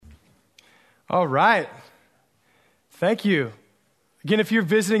All right. Thank you. Again, if you're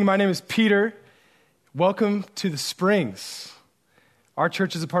visiting, my name is Peter. Welcome to the Springs. Our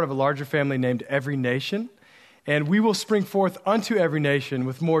church is a part of a larger family named Every Nation, and we will spring forth unto every nation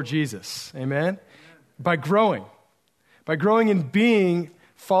with more Jesus. Amen? By growing in being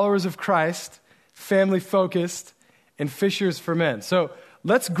followers of Christ, family-focused, and fishers for men. So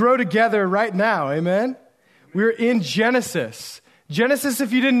let's grow together right now. Amen? We're in Genesis. Genesis,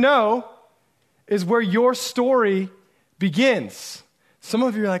 if you didn't know, is where your story begins. Some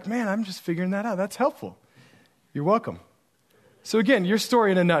of you are like, man, I'm just figuring that out. That's helpful. You're welcome. So again, your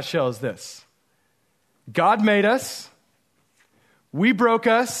story in a nutshell is this. God made us, we broke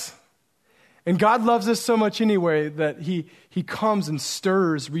us, and God loves us so much anyway that he comes and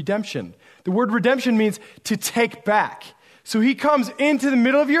stirs redemption. The word redemption means to take back. So he comes into the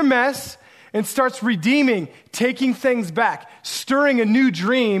middle of your mess and starts redeeming, taking things back, stirring a new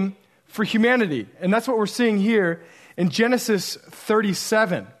dream for humanity. And that's what we're seeing here in Genesis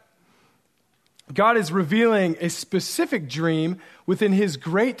 37. God is revealing a specific dream within his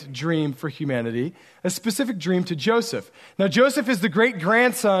great dream for humanity, a specific dream to Joseph. Now, Joseph is the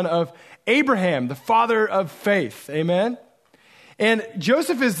great-grandson of Abraham, the father of faith. Amen? And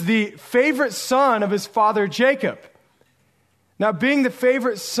Joseph is the favorite son of his father Jacob. Now, being the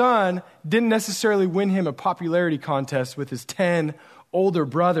favorite son didn't necessarily win him a popularity contest with his 10 older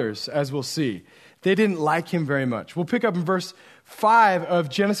brothers, as we'll see. They didn't like him very much. We'll pick up in verse 5 of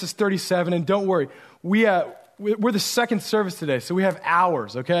Genesis 37, and don't worry, we're the second service today, so we have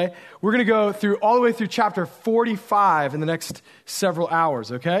hours, okay? We're going to go through all the way through chapter 45 in the next several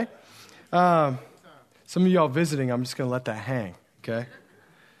hours, okay? Some of y'all visiting, I'm just going to let that hang, okay?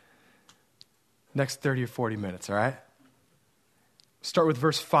 Next 30 or 40 minutes, all right? Start with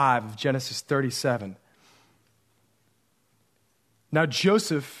verse 5 of Genesis 37. Now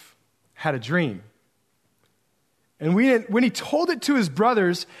Joseph had a dream. And when he told it to his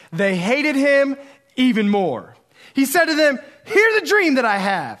brothers, they hated him even more. He said to them, "Hear the dream that I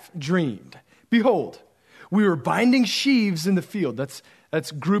have dreamed. Behold, we were binding sheaves in the field."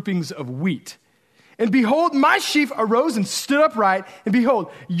 That's groupings of wheat. "And behold, my sheaf arose and stood upright. And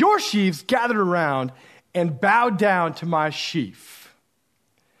behold, your sheaves gathered around and bowed down to my sheaf."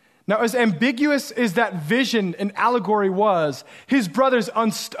 Now, as ambiguous as that vision and allegory was, his brothers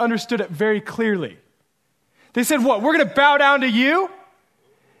understood it very clearly. They said, what, we're going to bow down to you?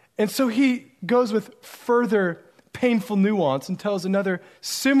 And so he goes with further painful nuance and tells another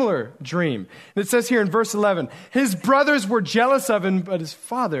similar dream. And it says here in verse 11, his brothers were jealous of him, but his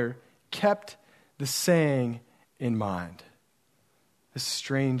father kept the saying in mind. This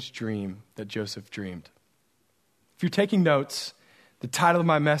strange dream that Joseph dreamed. If you're taking notes, the title of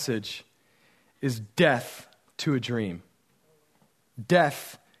my message is Death to a Dream.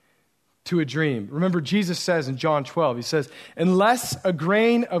 Death to a dream. Remember, Jesus says in John 12, he says, unless a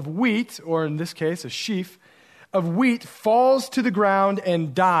grain of wheat, or in this case, a sheaf of wheat, falls to the ground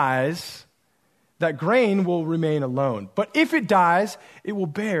and dies, that grain will remain alone. But if it dies, it will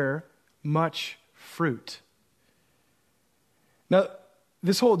bear much fruit. Now,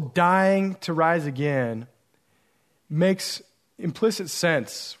 this whole dying to rise again makes implicit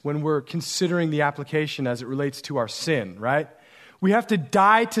sense when we're considering the application as it relates to our sin, right? We have to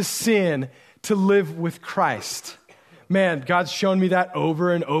die to sin to live with Christ. Man, God's shown me that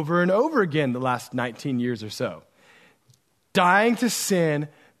over and over and over again the last 19 years or so. Dying to sin,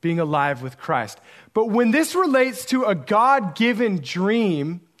 being alive with Christ. But when this relates to a God-given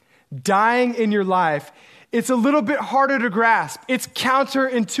dream, dying in your life, it's a little bit harder to grasp. It's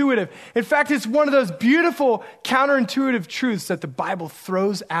counterintuitive. In fact, it's one of those beautiful counterintuitive truths that the Bible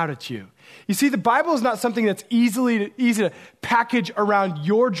throws out at you. You see, the Bible is not something that's easy to package around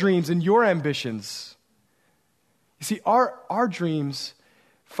your dreams and your ambitions. You see, our dreams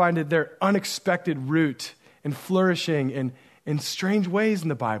find their unexpected root and flourishing in strange ways in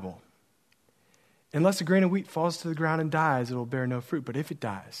the Bible. Unless a grain of wheat falls to the ground and dies, it will bear no fruit. But if it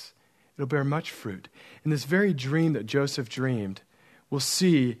dies, it'll bear much fruit. In this very dream that Joseph dreamed, we'll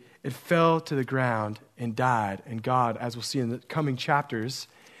see it fell to the ground and died. And God, as we'll see in the coming chapters,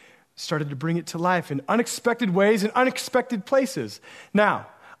 started to bring it to life in unexpected ways and unexpected places. Now,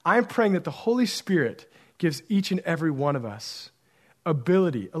 I'm praying that the Holy Spirit gives each and every one of us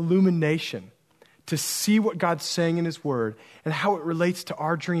ability, illumination, to see what God's saying in his word and how it relates to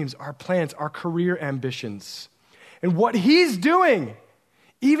our dreams, our plans, our career ambitions, and what he's doing,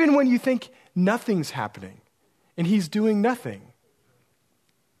 even when you think nothing's happening and he's doing nothing.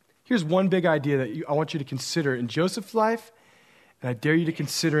 Here's one big idea that I want you to consider in Joseph's life, and I dare you to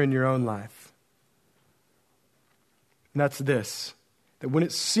consider in your own life. And that's this, that when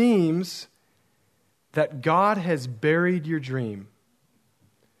it seems that God has buried your dream.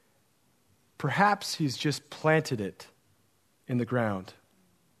 Perhaps he's just planted it in the ground.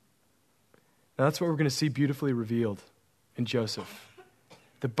 Now that's what we're going to see beautifully revealed in Joseph.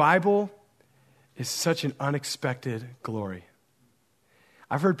 The Bible is such an unexpected glory.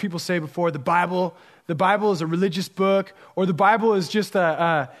 I've heard people say before, the Bible is a religious book, or the Bible is just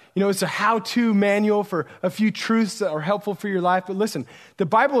it's a how-to manual for a few truths that are helpful for your life. But listen, the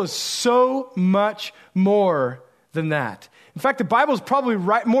Bible is so much more than that. In fact, the Bible is probably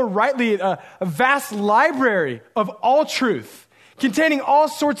more rightly a vast library of all truth, containing all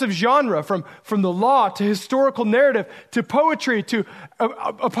sorts of genre, from the law to historical narrative to poetry to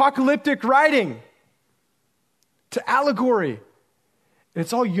apocalyptic writing to allegory. And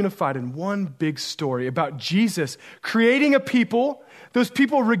it's all unified in one big story about Jesus creating a people, those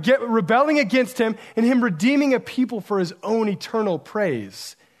people rebelling against him, and him redeeming a people for his own eternal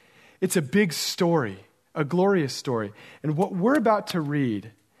praise. It's a big story, a glorious story. And what we're about to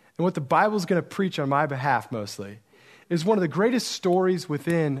read, and what the Bible's going to preach on my behalf mostly, is one of the greatest stories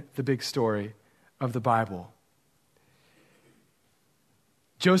within the big story of the Bible.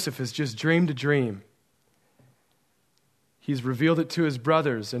 Joseph has just dreamed a dream. He's revealed it to his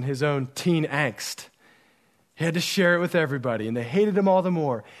brothers in his own teen angst. He had to share it with everybody, and they hated him all the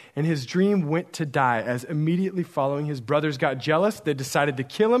more. And his dream went to die as immediately following his brothers got jealous. They decided to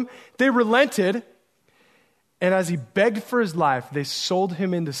kill him. They relented. And as he begged for his life, they sold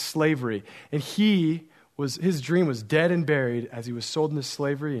him into slavery. And his dream was dead and buried as he was sold into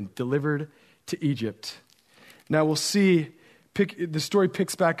slavery and delivered to Egypt. Now we'll see, the story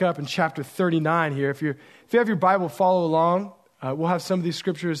picks back up in chapter 39 here. If you have your Bible, follow along. We'll have some of these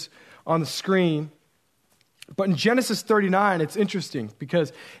scriptures on the screen. But in Genesis 39, it's interesting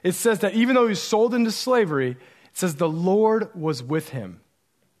because it says that even though he was sold into slavery, it says the Lord was with him.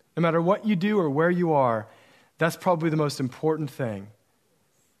 No matter what you do or where you are, that's probably the most important thing.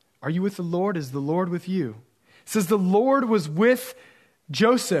 Are you with the Lord? Is the Lord with you? It says the Lord was with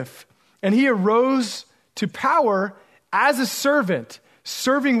Joseph, and he arose to power as a servant,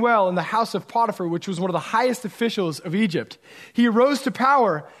 serving well in the house of Potiphar, which was one of the highest officials of Egypt. He arose to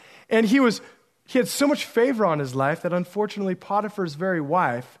power, and he had so much favor on his life that unfortunately Potiphar's very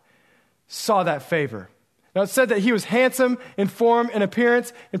wife saw that favor. Now, it said that he was handsome in form and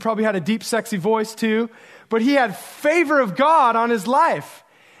appearance and probably had a deep, sexy voice too, but he had favor of God on his life.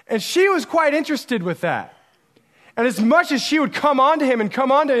 And she was quite interested with that. And as much as she would come on to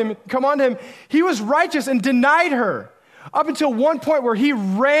him, he was righteous and denied her up until one point where he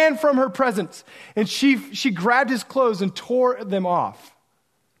ran from her presence and she grabbed his clothes and tore them off.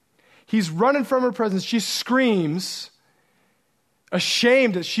 He's running from her presence. She screams,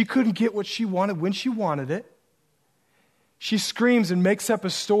 ashamed that she couldn't get what she wanted when she wanted it. She screams and makes up a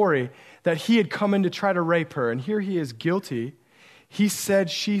story that he had come in to try to rape her. And here he is guilty. He said,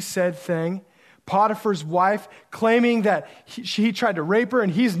 she said thing. Potiphar's wife claiming that he tried to rape her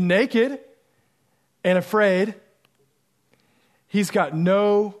and he's naked and afraid. He's got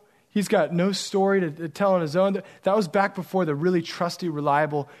no story to tell on his own. That was back before the really trusty,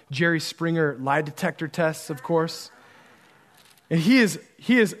 reliable Jerry Springer lie detector tests, of course. And he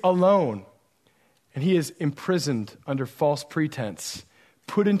is alone. And he is imprisoned under false pretense,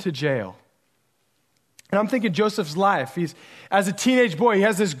 put into jail. And I'm thinking Joseph's life. As a teenage boy, he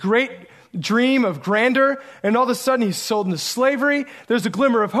has this great dream of grandeur, and all of a sudden he's sold into slavery. There's a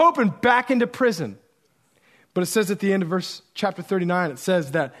glimmer of hope, and back into prison. But it says at the end of chapter 39, it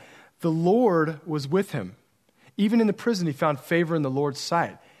says that the Lord was with him. Even in the prison, he found favor in the Lord's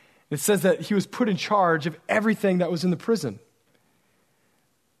sight. It says that he was put in charge of everything that was in the prison.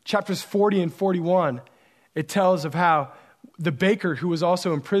 Chapters 40 and 41, it tells of how the baker who was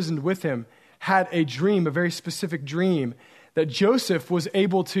also imprisoned with him had a dream, a very specific dream, that Joseph was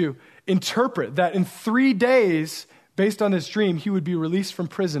able to interpret, that in 3 days, based on this dream, he would be released from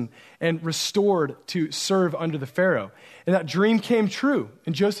prison and restored to serve under the Pharaoh. And that dream came true.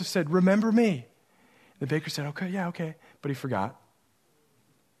 And Joseph said, "Remember me." The baker said, okay. But he forgot.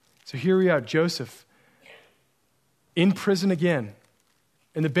 So here we are, Joseph in prison again.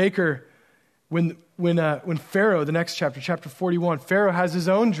 And the baker, when Pharaoh, the next chapter 41, Pharaoh has his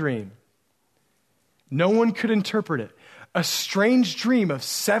own dream. No one could interpret it. A strange dream of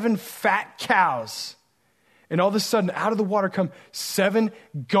 7 fat cows. And all of a sudden, out of the water come 7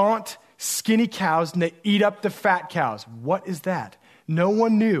 gaunt, skinny cows, and they eat up the fat cows. What is that? No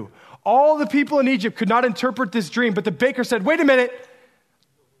one knew. All the people in Egypt could not interpret this dream, but the baker said, "Wait a minute.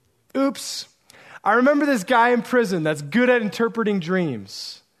 Oops. I remember this guy in prison that's good at interpreting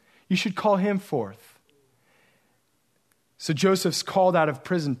dreams. You should call him forth." So Joseph's called out of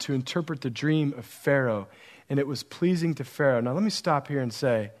prison to interpret the dream of Pharaoh, and it was pleasing to Pharaoh. Now let me stop here and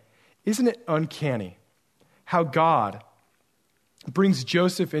say, isn't it uncanny how God brings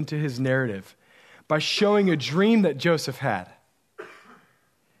Joseph into his narrative by showing a dream that Joseph had?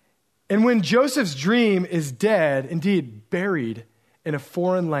 And when Joseph's dream is dead, indeed buried in a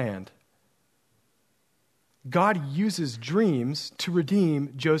foreign land, God uses dreams to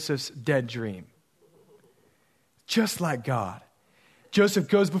redeem Joseph's dead dream. Just like God. Joseph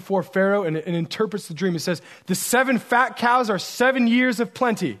goes before Pharaoh and interprets the dream. It says, the 7 fat cows are 7 years of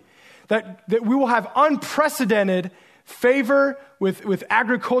plenty, that we will have unprecedented favor with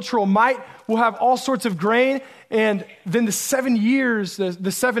agricultural might. We'll have all sorts of grain. And then the 7 years,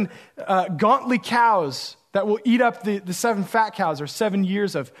 the 7 gauntly cows that will eat up the 7 fat cows are 7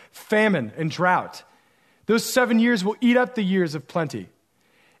 years of famine and drought. Those 7 years will eat up the years of plenty.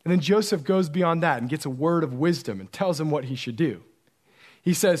 And then Joseph goes beyond that and gets a word of wisdom and tells him what he should do.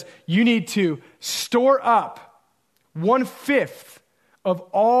 He says, you need to store up 1/5 of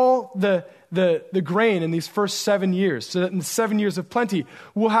all the grain in these first 7 years, so that in the 7 years of plenty,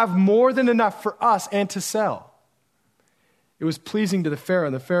 we'll have more than enough for us and to sell. It was pleasing to the Pharaoh,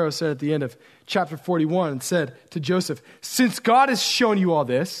 and the Pharaoh said at the end of chapter 41, and said to Joseph, since God has shown you all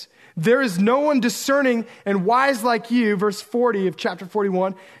this, there is no one discerning and wise like you, verse 40 of chapter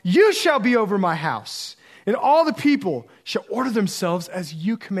 41, you shall be over my house, and all the people shall order themselves as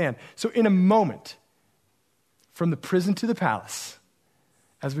you command. So in a moment, from the prison to the palace,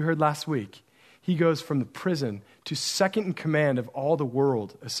 as we heard last week, he goes from the prison to second in command of all the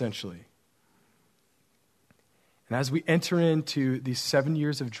world, essentially. And as we enter into these 7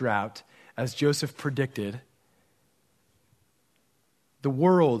 years of drought, as Joseph predicted, the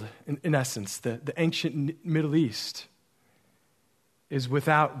world, in essence, the ancient Middle East, is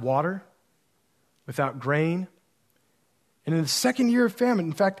without water, without grain. And in the second year of famine,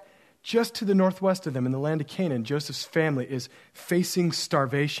 in fact, just to the northwest of them in the land of Canaan, Joseph's family is facing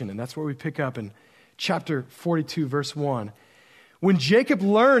starvation. And that's where we pick up in chapter 42, verse 1. When Jacob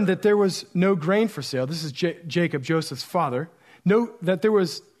learned that there was no grain for sale, this is Jacob, Joseph's father, that there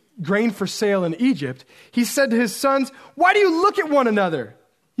was grain for sale in Egypt, he said to his sons, why do you look at one another?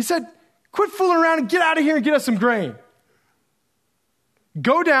 He said, quit fooling around and get out of here and get us some grain.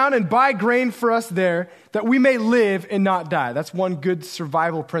 Go down and buy grain for us there that we may live and not die. That's one good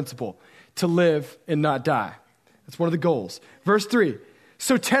survival principle, to live and not die. That's one of the goals. Verse 3,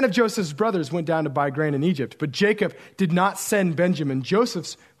 so 10 of Joseph's brothers went down to buy grain in Egypt, but Jacob did not send Benjamin,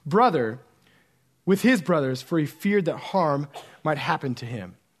 Joseph's brother, with his brothers, for he feared that harm might happen to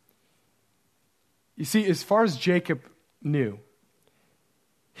him. You see, as far as Jacob knew,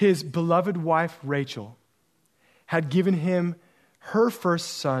 his beloved wife, Rachel, had given him her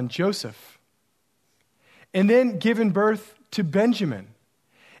first son, Joseph, and then given birth to Benjamin.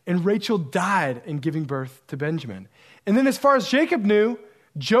 And Rachel died in giving birth to Benjamin. And then as far as Jacob knew,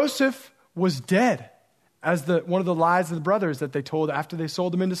 Joseph was dead, as one of the lies of the brothers that they told after they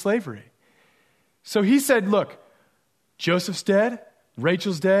sold him into slavery. So he said, look, Joseph's dead,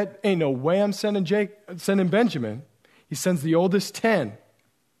 Rachel's dead, ain't no way I'm sending Benjamin. He sends the oldest 10.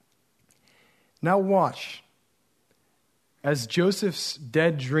 Now watch. As Joseph's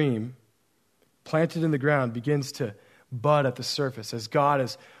dead dream, planted in the ground, begins to bud at the surface, as God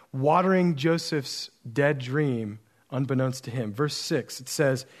is watering Joseph's dead dream unbeknownst to him. Verse 6, it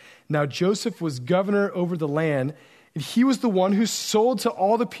says, now Joseph was governor over the land, and he was the one who sold to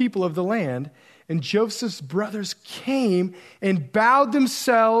all the people of the land. And Joseph's brothers came and bowed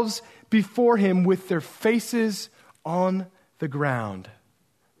themselves before him with their faces on the ground.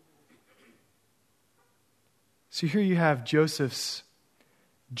 So here you have Joseph's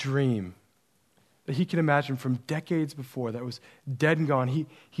dream that he can imagine from decades before that was dead and gone.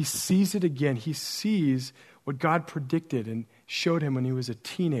 He sees it again. He sees what God predicted and showed him when he was a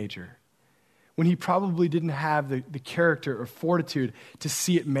teenager, when he probably didn't have the character or fortitude to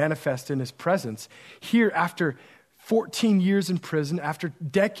see it manifest in his presence. Here, after 14 years in prison, after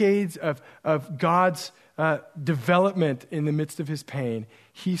decades of God's development in the midst of his pain,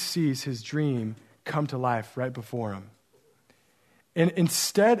 he sees his dream come to life right before him. And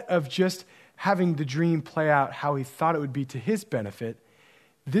instead of just having the dream play out how he thought it would be to his benefit,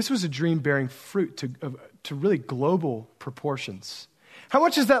 this was a dream bearing fruit to really global proportions. How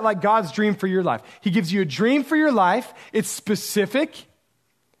much is that like God's dream for your life? He gives you a dream for your life. It's specific.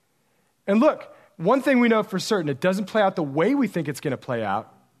 And look, one thing we know for certain, it doesn't play out the way we think it's going to play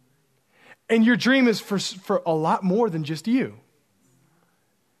out. And your dream is for a lot more than just you.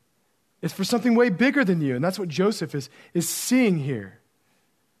 It's for something way bigger than you. And that's what Joseph is seeing here.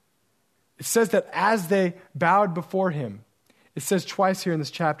 It says that as they bowed before him, It says twice here in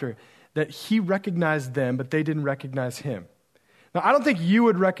this chapter that he recognized them, but they didn't recognize him. Now, I don't think you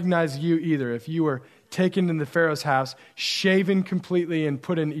would recognize you either if you were taken into Pharaoh's house, shaven completely, and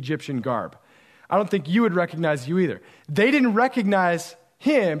put in Egyptian garb. I don't think you would recognize you either. They didn't recognize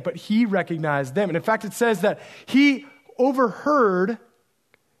him, but he recognized them. And in fact, it says that he overheard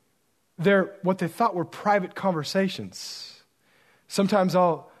their what they thought were private conversations. Sometimes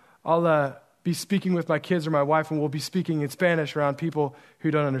I'll be speaking with my kids or my wife, and we'll be speaking in Spanish around people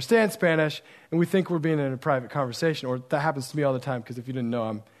who don't understand Spanish, and we think we're being in a private conversation. Or that happens to me all the time, because if you didn't know,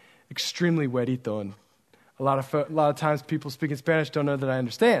 I'm extremely güerito, and a lot of times people speaking Spanish don't know that I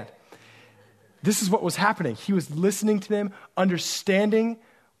understand. This is what was happening. He was listening to them, understanding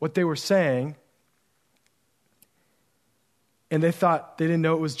what they were saying, and they thought they didn't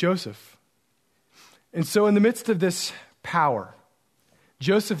know it was Joseph. And so in the midst of this power,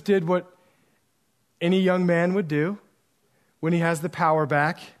 Joseph did what any young man would do when he has the power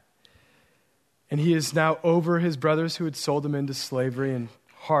back, and he is now over his brothers who had sold him into slavery and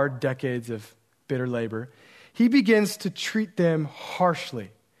hard decades of bitter labor. He begins to treat them harshly.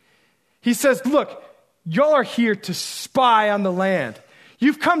 He says, look, y'all are here to spy on the land.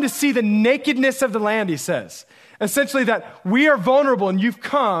 You've come to see the nakedness of the land, he says. Essentially that we are vulnerable and you've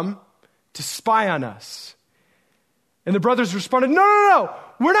come to spy on us. And the brothers responded, no.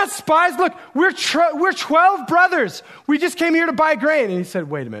 We're not spies. Look, we're 12 brothers. We just came here to buy grain. And he said,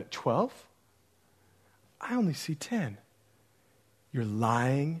 wait a minute, 12? I only see 10. You're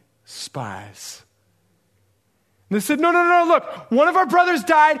lying spies. And they said, no, look, one of our brothers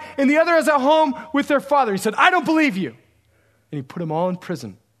died and the other is at home with their father. He said, I don't believe you. And he put them all in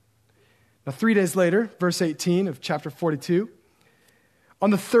prison. Now 3 days later, verse 18 of chapter 42, on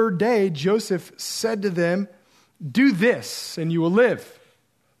the third day, Joseph said to them, do this and you will live.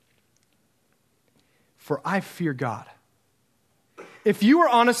 For I fear God. If you are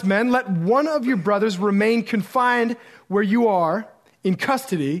honest men, let one of your brothers remain confined where you are in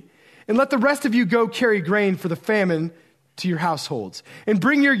custody, and let the rest of you go carry grain for the famine to your households. And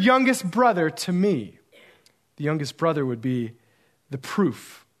bring your youngest brother to me. The youngest brother would be the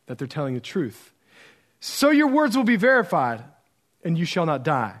proof that they're telling the truth. So your words will be verified, and you shall not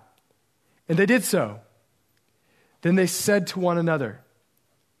die. And they did so. Then they said to one another,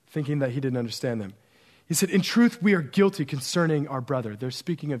 thinking that he didn't understand them, he said, in truth, we are guilty concerning our brother. They're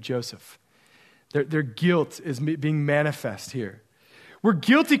speaking of Joseph. Their guilt is being manifest here. We're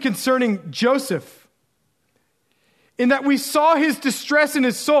guilty concerning Joseph in that we saw his distress in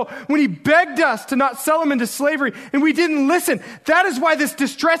his soul when he begged us to not sell him into slavery, and we didn't listen. That is why this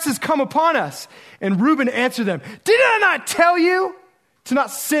distress has come upon us. And Reuben answered them, did I not tell you to not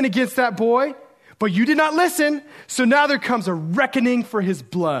sin against that boy? But you did not listen, so now there comes a reckoning for his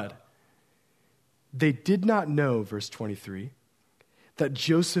blood. They did not know, verse 23, that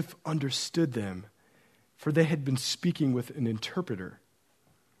Joseph understood them, for they had been speaking with an interpreter.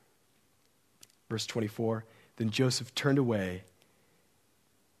 Verse 24, then Joseph turned away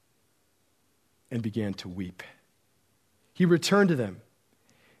and began to weep. He returned to them,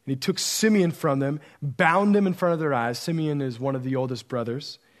 and he took Simeon from them, bound him in front of their eyes. Simeon is one of the oldest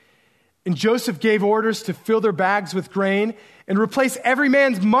brothers. And Joseph gave orders to fill their bags with grain and replace every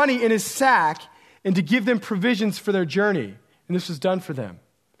man's money in his sack and to give them provisions for their journey. And this was done for them.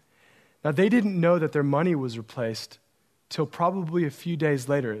 Now, they didn't know that their money was replaced till probably a few days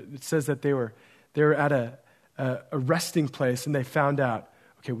later. It says that they were at a resting place, and they found out,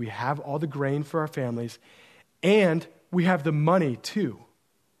 okay, we have all the grain for our families, and we have the money too.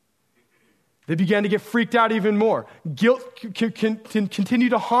 They began to get freaked out even more. Guilt can continue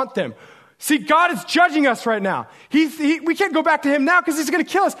to haunt them. See, God is judging us right now. We can't go back to him now because he's going to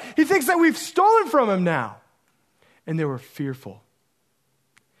kill us. He thinks that we've stolen from him now. And they were fearful.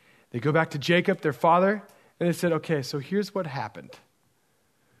 They go back to Jacob, their father, and they said, okay, so here's what happened.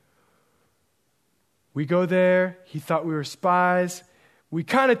 We go there. He thought we were spies. We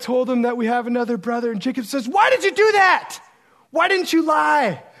kind of told him that we have another brother. And Jacob says, why did you do that? Why didn't you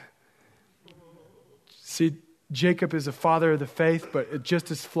lie? See, Jacob is a father of the faith, but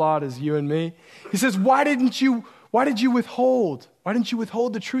just as flawed as you and me. He says, why did you withhold? Why didn't you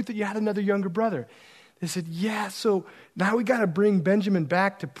withhold the truth that you had another younger brother? They said, yeah, so now we got to bring Benjamin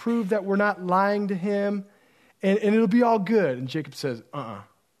back to prove that we're not lying to him, and it'll be all good. And Jacob says,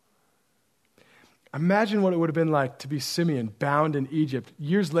 Imagine what it would have been like to be Simeon, bound in Egypt,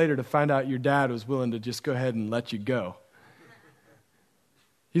 years later to find out your dad was willing to just go ahead and let you go.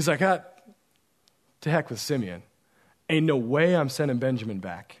 He's like, to heck with Simeon. Ain't no way I'm sending Benjamin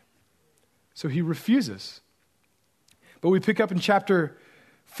back. So he refuses. But we pick up in chapter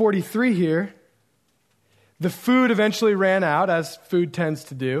 43 here. The food eventually ran out, as food tends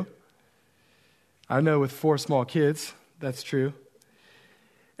to do. I know with 4 small kids, that's true.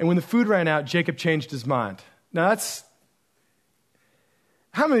 And when the food ran out, Jacob changed his mind. Now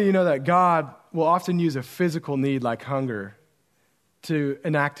how many of you know that God will often use a physical need like hunger to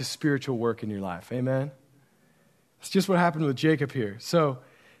enact a spiritual work in your life? Amen? It's just what happened with Jacob here. So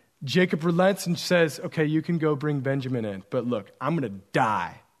Jacob relents and says, okay, you can go bring Benjamin in. But look, I'm going to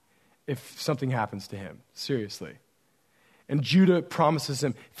die if something happens to him. Seriously. And Judah promises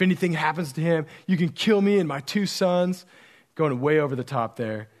him, if anything happens to him, you can kill me and my 2 sons. Going way over the top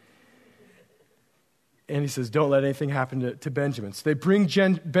there. And he says, don't let anything happen to Benjamin. So they bring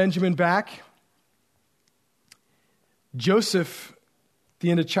Benjamin back. Joseph, at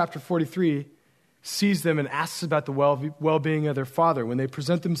the end of chapter 43, sees them and asks about the well-being of their father. When they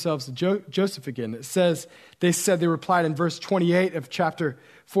present themselves to Joseph again, they replied in verse 28 of chapter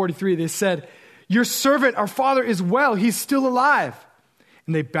 43, they said, your servant, our father, is well. He's still alive.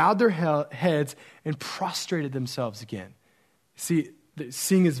 And they bowed their heads and prostrated themselves again.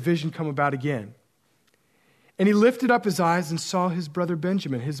 Seeing his vision come about again. And he lifted up his eyes and saw his brother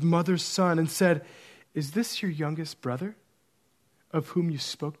Benjamin, his mother's son, and said, is this your youngest brother of whom you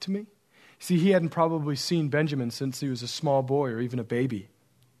spoke to me? See, he hadn't probably seen Benjamin since he was a small boy or even a baby.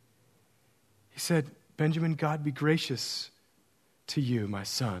 He said, Benjamin, God be gracious to you, my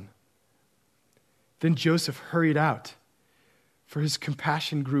son. Then Joseph hurried out, for his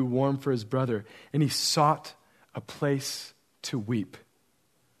compassion grew warm for his brother, and he sought a place to weep.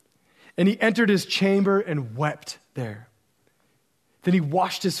 And he entered his chamber and wept there. Then he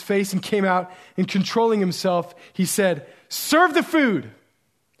washed his face and came out, and controlling himself, he said, serve the food.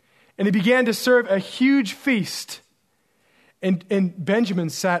 And he began to serve a huge feast. And Benjamin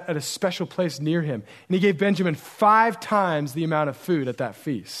sat at a special place near him. And he gave Benjamin 5 times the amount of food at that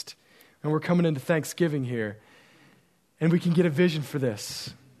feast. And we're coming into Thanksgiving here. And we can get a vision for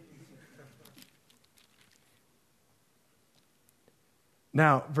this.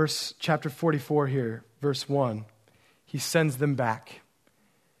 Now, chapter 44 here, verse 1, he sends them back.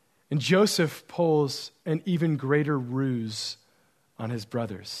 And Joseph pulls an even greater ruse on his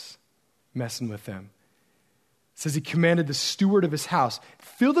brothers, messing with them. It says he commanded the steward of his house,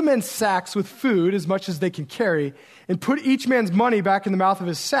 fill the men's sacks with food as much as they can carry, and put each man's money back in the mouth of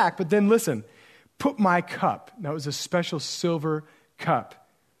his sack. But then listen, put my cup. Now it was a special silver cup.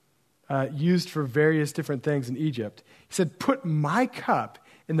 Used for various different things in Egypt. He said, put my cup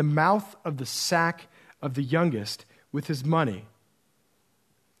in the mouth of the sack of the youngest with his money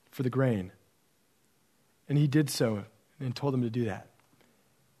for the grain. And he did so and told them to do that.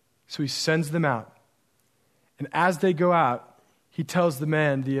 So he sends them out. And as they go out, he tells the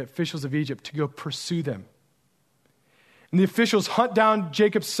men, the officials of Egypt, to go pursue them. And the officials hunt down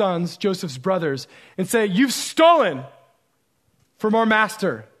Jacob's sons, Joseph's brothers, and say, you've stolen from our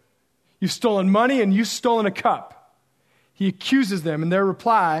master. You've stolen money and you've stolen a cup. He accuses them, and their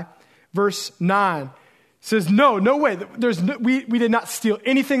reply, verse 9, says, no way. We did not steal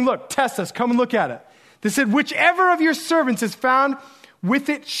anything. Look, test us. Come and look at it. They said, whichever of your servants is found with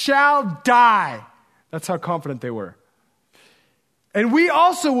it shall die. That's how confident they were. And we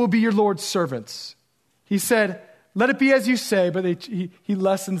also will be your Lord's servants. He said, let it be as you say, but he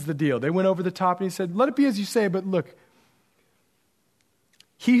lessens the deal. They went over the top and he said, let it be as you say, but look,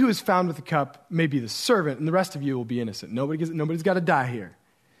 he who is found with the cup may be the servant, and the rest of you will be innocent. Nobody's got to die here.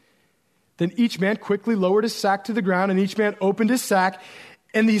 Then each man quickly lowered his sack to the ground, and each man opened his sack,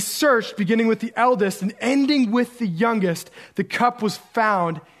 and he searched, beginning with the eldest and ending with the youngest. The cup was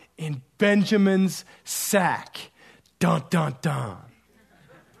found in Benjamin's sack. Dun, dun, dun.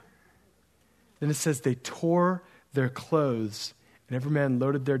 Then it says they tore their clothes, and every man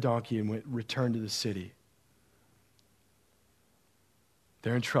loaded their donkey and returned to the city.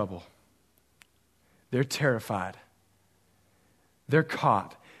 They're in trouble. They're terrified. They're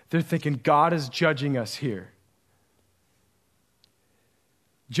caught. They're thinking, God is judging us here.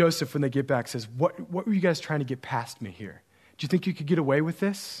 Joseph, when they get back, says, what were you guys trying to get past me here? Do you think you could get away with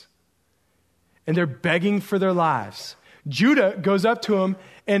this? And they're begging for their lives. Judah goes up to him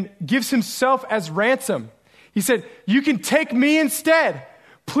and gives himself as ransom. He said, you can take me instead.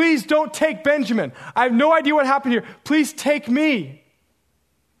 Please don't take Benjamin. I have no idea what happened here. Please take me.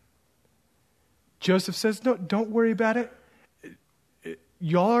 Joseph says, no, don't worry about it.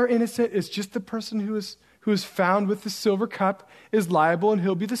 Y'all are innocent. It's just the person who is found with the silver cup is liable, and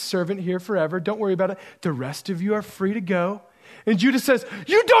he'll be the servant here forever. Don't worry about it. The rest of you are free to go. And Judah says,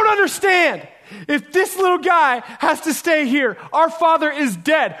 you don't understand. If this little guy has to stay here, our father is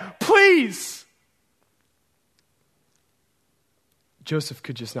dead. Please. Joseph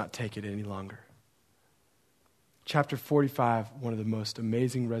could just not take it any longer. chapter 45, one of the most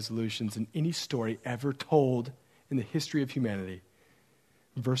amazing resolutions in any story ever told in the history of humanity.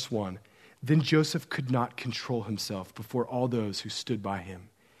 Verse 1, then Joseph could not control himself before all those who stood by him.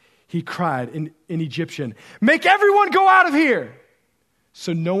 He cried in Egyptian, make everyone go out of here.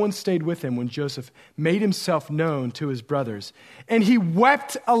 So no one stayed with him when Joseph made himself known to his brothers, and he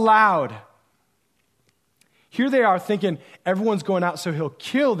wept aloud. Here they are thinking everyone's going out so he'll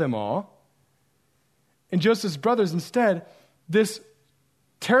kill them all. And Joseph's brothers instead, this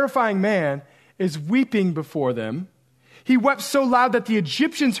terrifying man is weeping before them. He wept so loud that the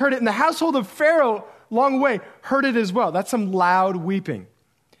Egyptians heard it, and the household of Pharaoh long away heard it as well. That's some loud weeping.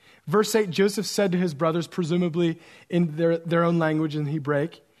 Verse 8, Joseph said to his brothers, presumably in their own language in Hebrew,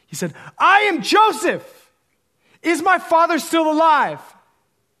 he said, I am Joseph. Is my father still alive?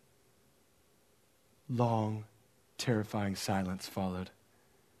 Long, terrifying silence followed.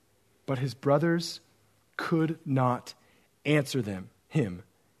 But his brothers could not answer him,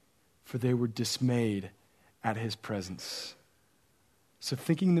 for they were dismayed at his presence. So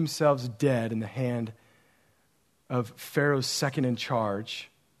thinking themselves dead in the hand of Pharaoh's second in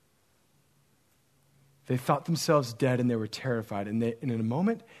charge, they thought themselves dead and they were terrified. And in a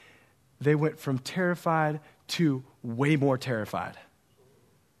moment, they went from terrified to way more terrified.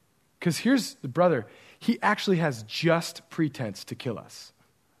 Because here's the brother. He actually has just pretense to kill us.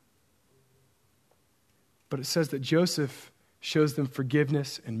 But it says that Joseph shows them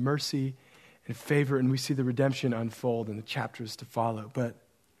forgiveness and mercy and favor, and we see the redemption unfold in the chapters to follow. But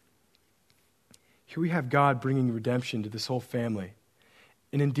here we have God bringing redemption to this whole family.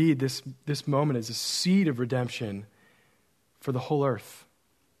 And indeed, this moment is a seed of redemption for the whole earth.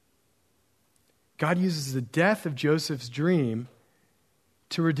 God uses the death of Joseph's dream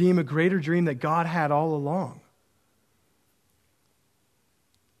to redeem a greater dream that God had all along.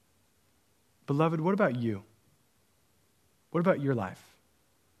 Beloved, what about you? What about your life?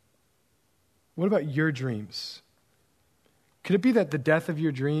 What about your dreams? Could it be that the death of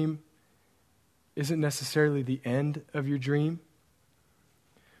your dream isn't necessarily the end of your dream?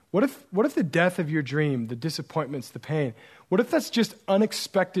 What if the death of your dream, the disappointments, the pain, what if that's just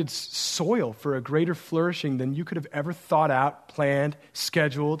unexpected soil for a greater flourishing than you could have ever thought out, planned,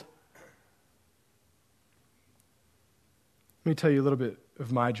 scheduled? Let me tell you a little bit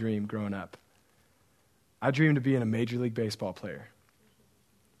of my dream growing up. I dreamed of being a Major League Baseball player.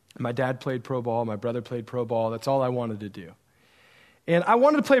 My dad played pro ball. My brother played pro ball. That's all I wanted to do. And I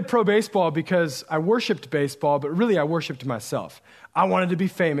wanted to play pro baseball because I worshiped baseball, but really I worshiped myself. I wanted to be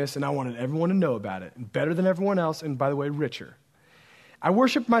famous, and I wanted everyone to know about it, and better than everyone else, and by the way, richer. I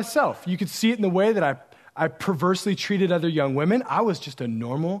worshiped myself. You could see it in the way that I perversely treated other young women. I was just a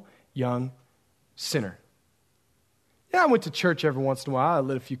normal young sinner. Yeah, I went to church every once in a while. I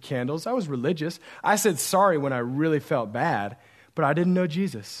lit a few candles. I was religious. I said sorry when I really felt bad, but I didn't know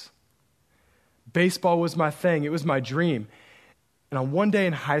Jesus. Baseball was my thing. It was my dream. And on one day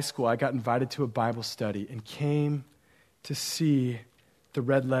in high school, I got invited to a Bible study and came to see the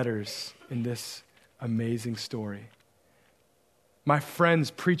red letters in this amazing story. My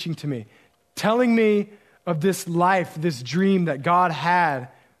friends preaching to me, telling me of this life, this dream that God had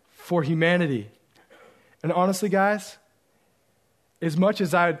for humanity. And honestly, guys, as much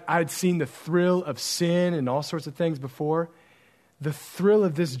as I'd seen the thrill of sin and all sorts of things before, the thrill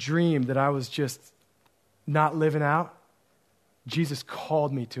of this dream that I was just not living out, Jesus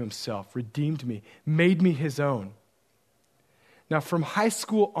called me to himself, redeemed me, made me his own. Now, from high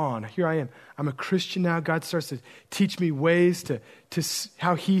school on, here I am. I'm a Christian now. God starts to teach me ways to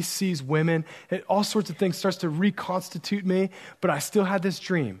how he sees women. And all sorts of things starts to reconstitute me. But I still had this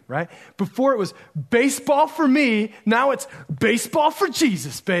dream, right? Before it was baseball for me. Now it's baseball for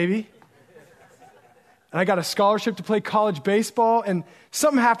Jesus, baby. And I got a scholarship to play college baseball. And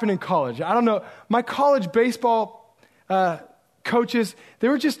something happened in college. I don't know. My college baseball coaches, they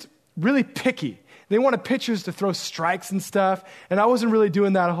were just really picky. They wanted pitchers to throw strikes and stuff, and I wasn't really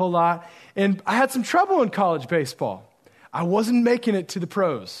doing that a whole lot. And I had some trouble in college baseball. I wasn't making it to the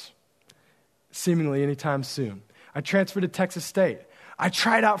pros, seemingly anytime soon. I transferred to Texas State. I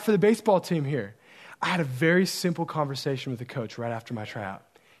tried out for the baseball team here. I had a very simple conversation with the coach right after my tryout.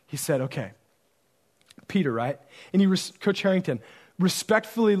 He said, okay, Peter, right? And Coach Harrington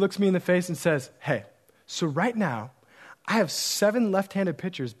respectfully looks me in the face and says, hey, so right now, I have 7 left-handed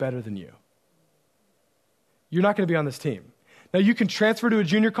pitchers better than you. You're not going to be on this team. Now, you can transfer to a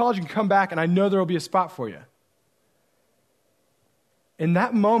junior college and come back, and I know there will be a spot for you. In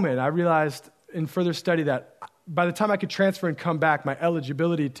that moment, I realized in further study that by the time I could transfer and come back, my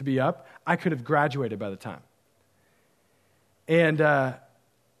eligibility to be up, I could have graduated by the time. And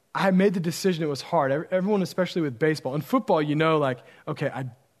I made the decision. It was hard. Everyone, especially with baseball. In football, you know, like, okay,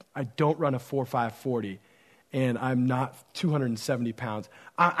 I don't run a 4.5 40, and I'm not 270 pounds.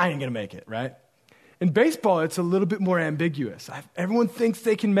 I ain't going to make it, right? In baseball, it's a little bit more ambiguous. Everyone thinks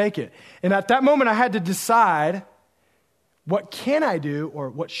they can make it. And at that moment, I had to decide, what can I do or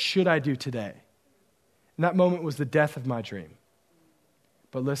what should I do today? And that moment was the death of my dream.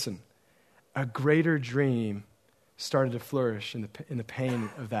 But listen, a greater dream started to flourish in the pain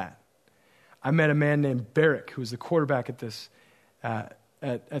of that. I met a man named Barrick, who was the quarterback at this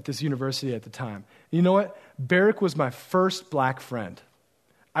university at the time. You know what? Barrick was my first black friend.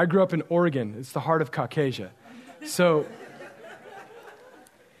 I grew up in Oregon. It's the heart of Caucasia. So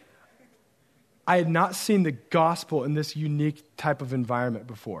I had not seen the gospel in this unique type of environment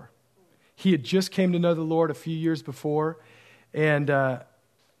before. He had just came to know the Lord a few years before, and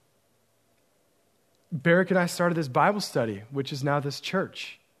Barrick and I started this Bible study, which is now this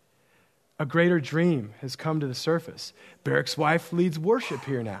church. A greater dream has come to the surface. Barrick's wife leads worship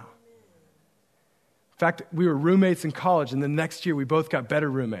here now. In fact, we were roommates in college, and the next year we both got better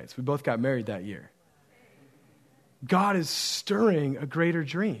roommates. We both got married that year. God is stirring a greater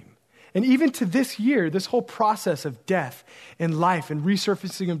dream. And even to this year, this whole process of death and life and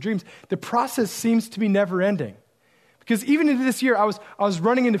resurfacing of dreams, the process seems to be never ending. Because even into this year, I was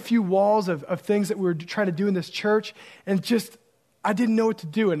running into a few walls of things that we were trying to do in this church, and just, I didn't know what to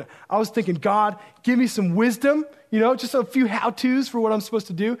do. And I was thinking, God, give me some wisdom, just a few how-tos for what I'm supposed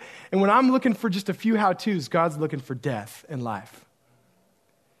to do. And when I'm looking for just a few how-tos, God's looking for death and life.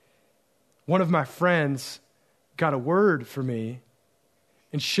 One of my friends got a word for me,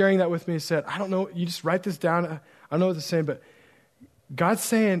 and sharing that with me, said, I don't know, you just write this down. I don't know what it's saying, but God's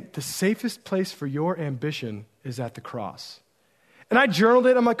saying the safest place for your ambition is at the cross. And I journaled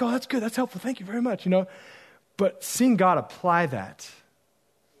it. I'm like, oh, that's good. That's helpful. Thank you very much, But seeing God apply that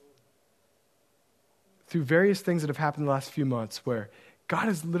through various things that have happened in the last few months, where God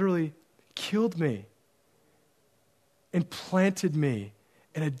has literally killed me and planted me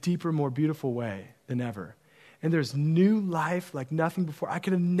in a deeper, more beautiful way than ever. And there's new life like nothing before. I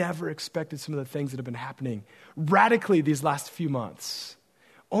could have never expected some of the things that have been happening radically these last few months.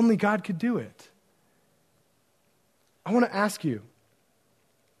 Only God could do it. I want to ask you,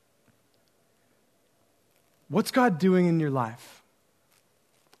 what's God doing in your life?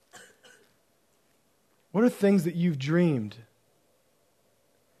 What are things that you've dreamed?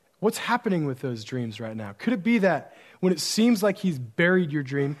 What's happening with those dreams right now? Could it be that when it seems like he's buried your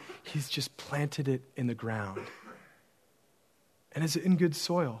dream, he's just planted it in the ground? And is it in good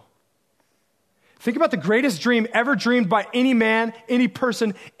soil? Think about the greatest dream ever dreamed by any man, any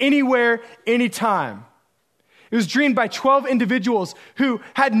person, anywhere, anytime. It was dreamed by 12 individuals who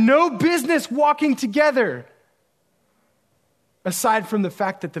had no business walking together, aside from the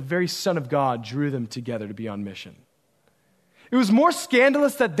fact that the very Son of God drew them together to be on mission. It was more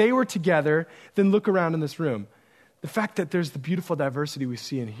scandalous that they were together than look around in this room. The fact that there's the beautiful diversity we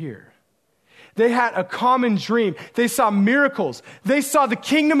see in here. They had a common dream. They saw miracles. They saw the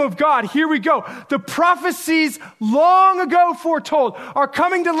kingdom of God. Here we go. The prophecies long ago foretold are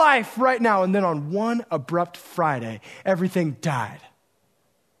coming to life right now. And then on one abrupt Friday, everything died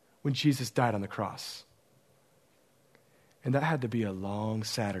when Jesus died on the cross. And that had to be a long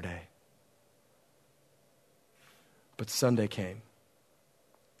Saturday. But Sunday came.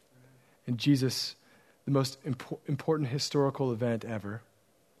 And Jesus, the most important historical event ever,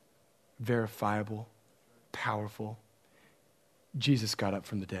 verifiable, powerful, Jesus got up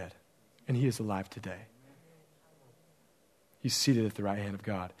from the dead, and he is alive today. He's seated at the right hand of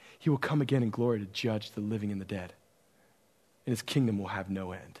God. He will come again in glory to judge the living and the dead, and his kingdom will have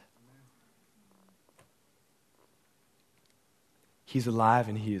no end. He's alive,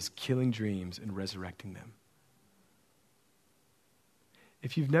 and he is killing dreams and resurrecting them.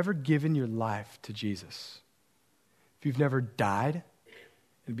 If you've never given your life to Jesus, if you've never died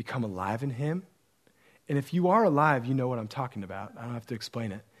and become alive in him, and if you are alive, you know what I'm talking about. I don't have to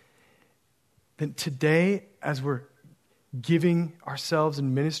explain it. Then today, as we're giving ourselves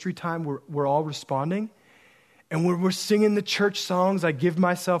in ministry time, we're all responding, and we're singing the church songs, I give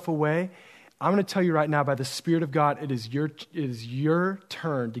myself away. I'm going to tell you right now, by the Spirit of God, it is your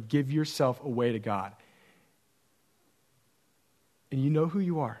turn to give yourself away to God. And you know who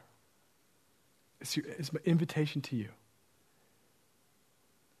you are. It's my invitation to you.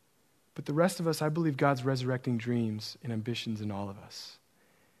 But the rest of us, I believe God's resurrecting dreams and ambitions in all of us.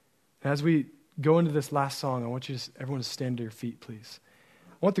 And as we go into this last song, I want everyone to stand to your feet, please.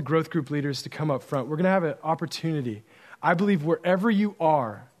 I want the growth group leaders to come up front. We're going to have an opportunity. I believe wherever you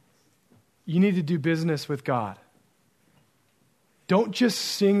are, you need to do business with God. Don't just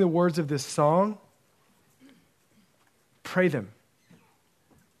sing the words of this song. Pray them.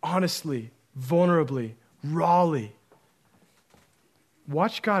 Honestly, vulnerably, rawly.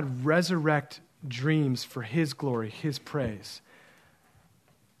 Watch God resurrect dreams for his glory, his praise.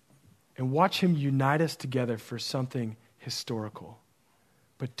 And watch him unite us together for something historical.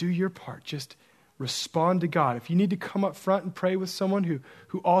 But do your part. Just respond to God. If you need to come up front and pray with someone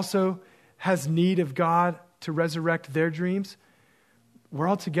who also has need of God to resurrect their dreams, we're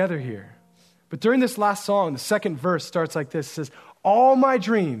all together here. But during this last song, the second verse starts like this. It says, all my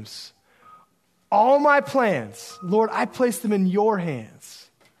dreams, all my plans, Lord, I place them in your hands.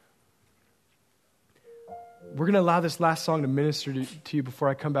 We're going to allow this last song to minister to you before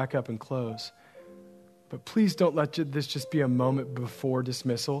I come back up and close. But please don't let this just be a moment before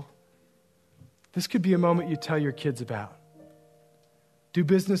dismissal. This could be a moment you tell your kids about. Do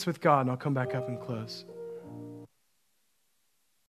business with God, and I'll come back up and close.